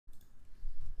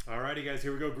Alrighty, guys,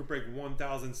 here we go. Group break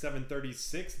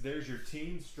 1736. There's your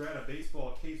team. Strata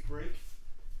baseball case break.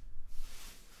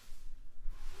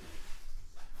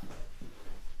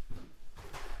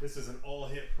 This is an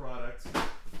all-hit product.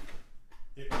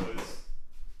 It was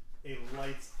a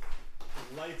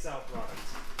lights out product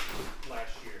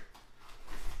last year.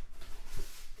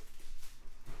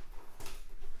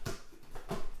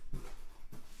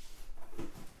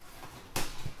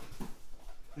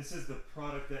 This is the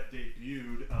product that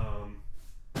debuted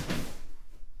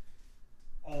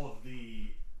all of the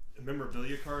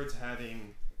memorabilia cards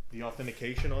having the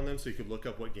authentication on them, so you could look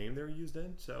up what game they were used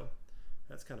in. So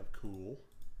that's kind of cool.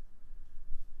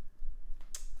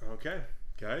 Okay,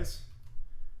 guys,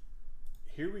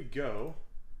 here we go.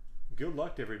 Good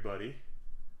luck to everybody.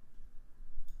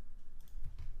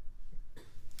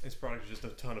 This product is just a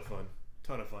ton of fun.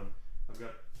 I've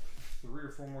got 3 or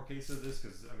 4 more cases of this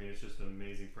because, I mean, it's just an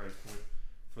amazing price point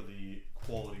for the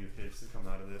quality of hits that come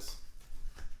out of this.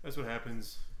 That's what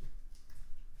happens.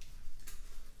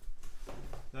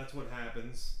 That's what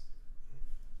happens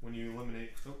when you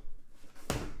eliminate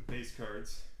base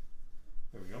cards.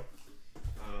 There we go.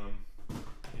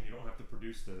 And you don't have to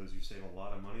produce those. You save a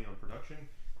lot of money on production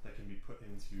that can be put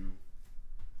into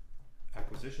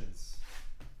acquisitions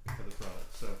for the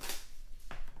product. So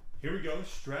here we go.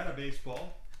 Strata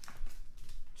baseball.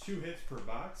 2 hits per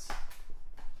box.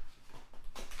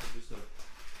 Just a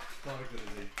product that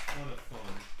is a ton of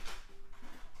fun.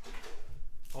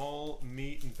 All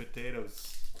meat and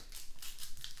potatoes.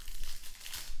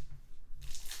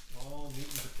 All meat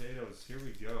and potatoes. Here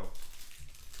we go.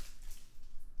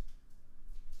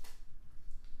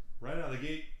 Right out of the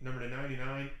gate, number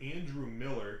 /99, Andrew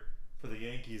Miller for the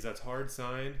Yankees. That's hard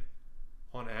signed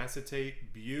on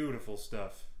acetate. Beautiful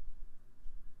stuff.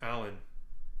 Allen.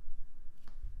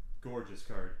 Gorgeous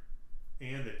card.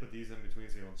 And they put these in between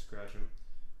so you don't scratch them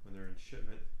when they're in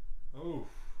shipment. Oh,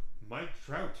 Mike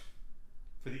Trout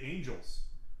for the Angels.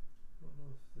 I don't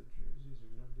know if the jerseys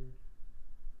are numbered.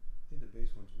 I think the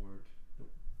base ones weren't.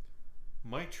 Nope.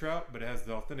 Mike Trout, but it has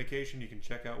the authentication. You can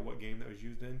check out what game that was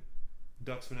used in.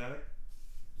 Ducks Fanatic,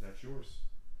 that's yours.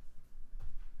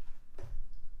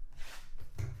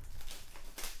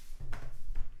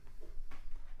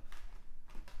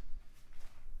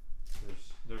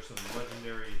 There's some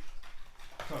legendary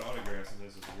cut autographs in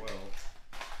this as well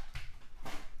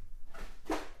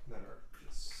that are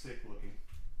just sick looking.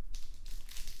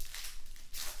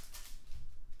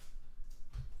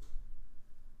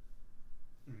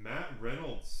 Matt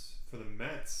Reynolds for the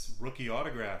Mets, rookie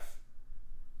autograph.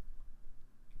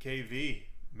 KV,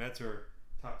 Mets are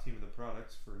top team in the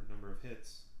products for number of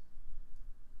hits.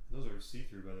 Those are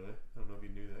see-through, by the way. I don't know if you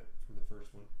knew that from the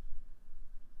first one.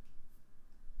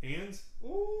 And,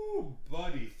 ooh,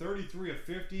 buddy, 33 of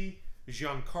 50.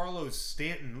 Giancarlo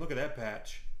Stanton. Look at that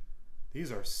patch.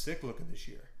 These are sick looking this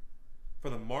year.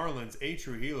 For the Marlins, A.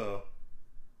 Trujillo.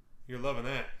 You're loving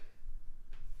that.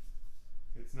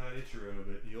 It's not Ichiro,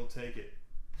 but you'll take it.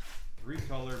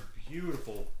 3-color,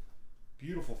 beautiful,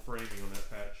 beautiful framing on that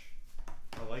patch.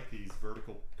 I like these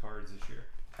vertical cards this year.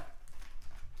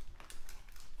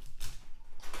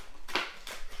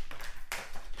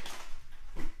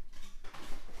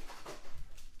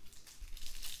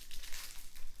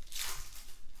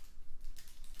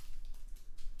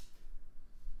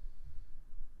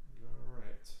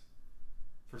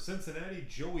 For Cincinnati,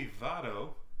 Joey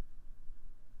Votto.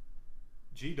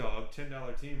 G-Dog,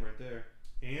 $10 team right there.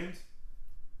 And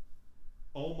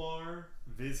Omar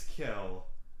Vizquel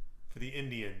for the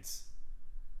Indians.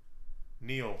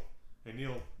 Neil. And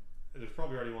Neil, there's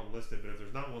probably already one listed, but if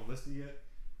there's not one listed yet,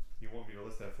 you want me to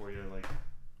list that for you, like,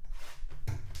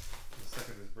 the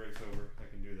second this breaks over, I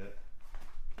can do that.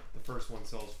 The first one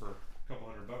sells for a couple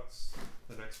 $100.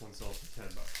 The next one sells for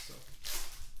 $10, so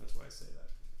that's why I say that.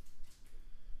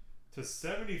 To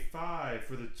 75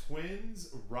 for the Twins,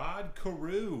 Rod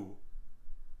Carew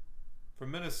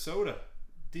from Minnesota,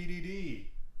 DDD.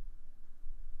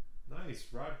 Nice,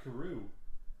 Rod Carew.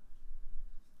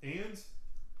 And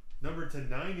number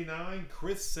 /99,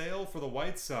 Chris Sale for the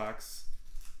White Sox,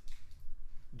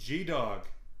 G-Dog,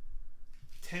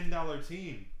 $10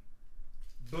 team.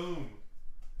 Boom.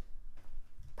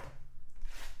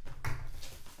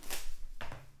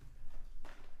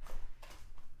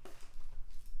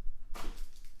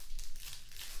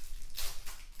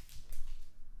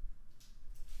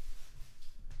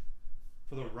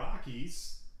 For the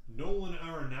Rockies, Nolan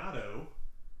Arenado.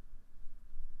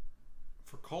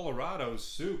 For Colorado,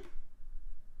 Soup.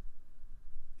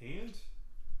 And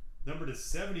number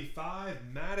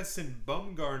 /75, Madison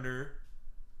Bumgarner.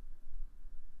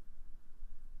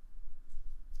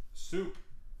 Soup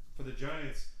for the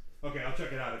Giants. Okay, I'll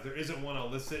check it out. If there isn't one, I'll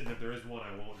list it, and if there is one, I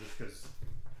won't, just because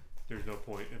there's no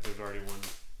point if there's already one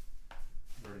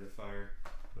ready to fire.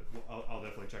 But I'll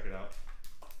definitely check it out.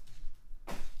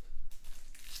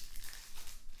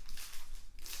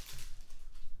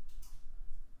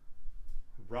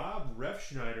 Rob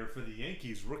Refschneider for the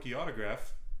Yankees, rookie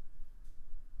autograph.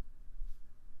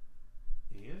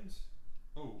 And,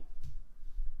 oh,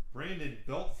 Brandon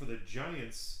Belt for the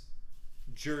Giants,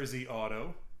 jersey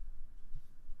auto.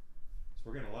 So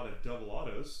we're getting a lot of double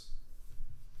autos.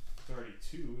 It's already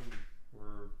 2, and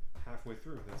we're halfway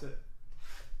through. That's it.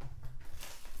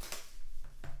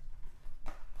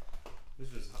 This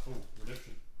is just, oh,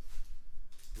 redemption.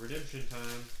 Redemption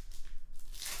time.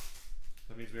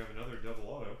 That means we have another double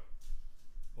auto.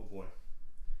 Oh boy.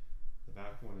 The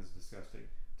back one is disgusting.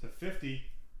 To 50,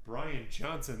 Brian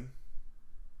Johnson.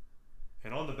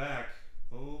 And on the back,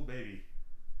 oh baby,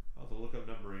 I'll have to look up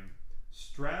numbering.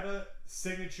 Strata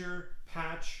signature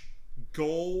patch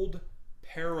gold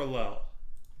parallel.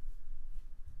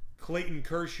 Clayton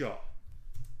Kershaw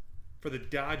for the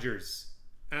Dodgers.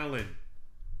 Allen.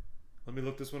 Let me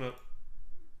look this one up.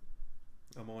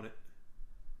 I'm on it.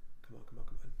 Come on, come on,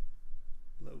 come on.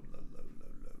 Load, load, load,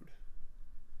 load, load.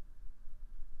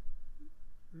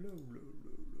 Load, load,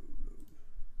 load, load, load.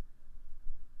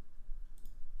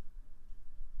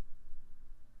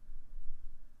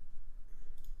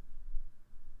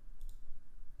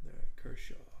 All right,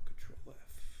 Kershaw, Control F,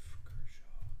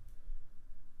 Kershaw.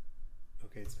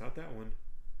 Okay, it's not that one.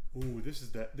 Ooh, this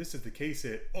is the case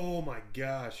hit. Oh my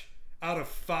gosh. Out of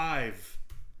 5.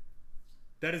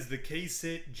 That is the case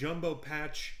hit jumbo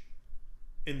patch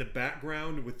in the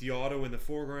background with the auto in the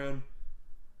foreground.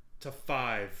 To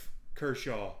 5.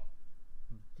 Kershaw.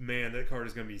 Man, that card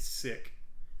is going to be sick.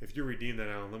 If you redeem that,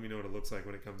 Alan, let me know what it looks like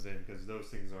when it comes in, because those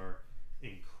things are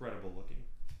incredible looking.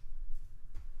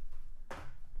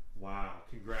 Wow.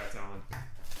 Congrats, Alan.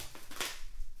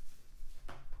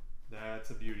 That's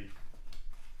a beauty.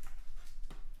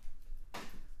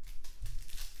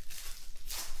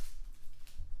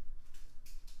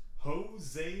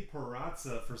 Jose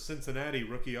Peraza for Cincinnati,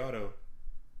 rookie auto.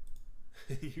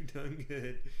 You done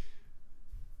good.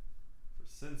 For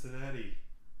Cincinnati.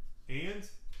 And,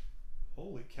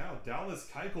 holy cow, Dallas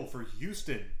Keuchel for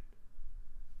Houston.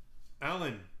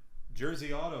 Allen,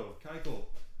 jersey auto, Keuchel.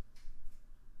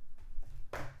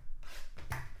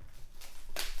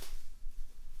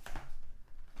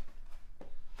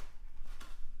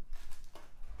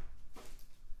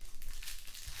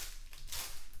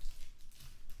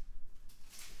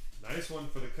 Nice one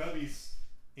for the Cubbies.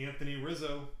 Anthony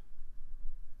Rizzo.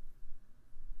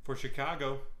 For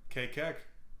Chicago, K-Keck.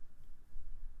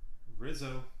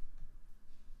 Rizzo.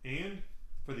 And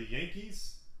for the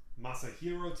Yankees,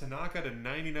 Masahiro Tanaka to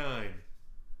 99.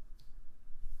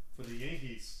 For the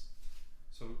Yankees.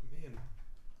 So, man,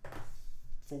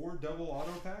 4 double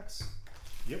auto packs?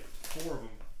 Yep, 4 of them.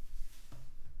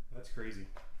 That's crazy.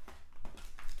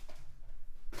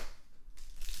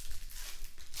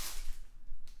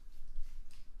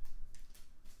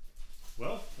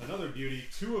 Well, another beauty.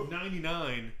 2 of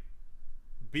 99.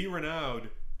 B. Renaud,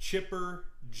 Chipper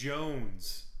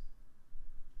Jones.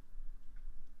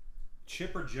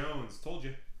 Chipper Jones. Told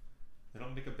you. They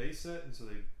don't make a base set, and so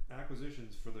they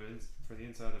acquisitions for the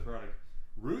inside of the product.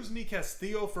 Rusney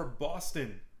Castillo for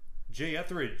Boston. Jay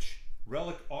Etheridge.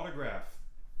 Relic autograph.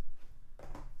 So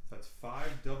that's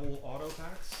 5 double auto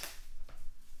packs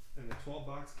in the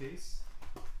 12-box case.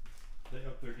 They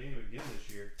upped their game again this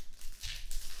year.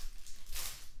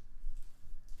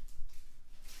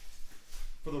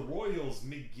 For the Royals,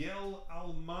 Miguel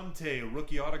Almonte,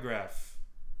 rookie autograph.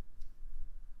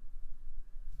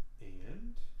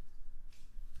 And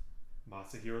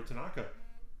Masahiro Tanaka,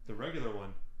 the regular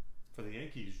one for the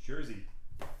Yankees, jersey.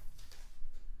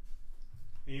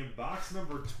 And box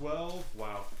number 12,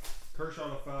 wow. Kershaw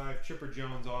to 5, Chipper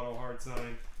Jones auto hard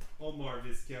sign, Omar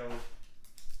Vizquel.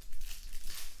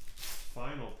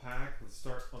 Final pack. Let's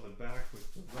start on the back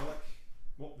with the relic.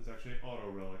 Well, it's actually an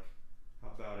auto relic. How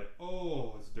about it?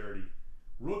 Oh, it's dirty.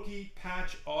 Rookie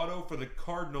patch auto for the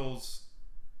Cardinals,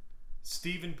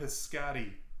 Stephen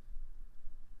Piscotty.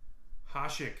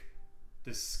 Hasek.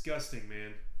 Disgusting,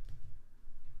 man.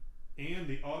 And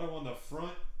the auto on the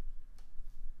front,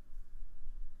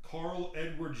 Carl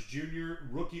Edwards Jr.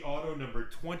 Rookie auto number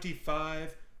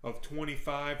 25 of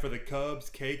 25 for the Cubs,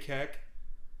 K-Keck.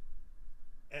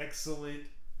 Excellent,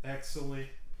 excellent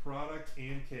product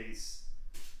and case.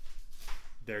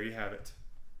 There you have it.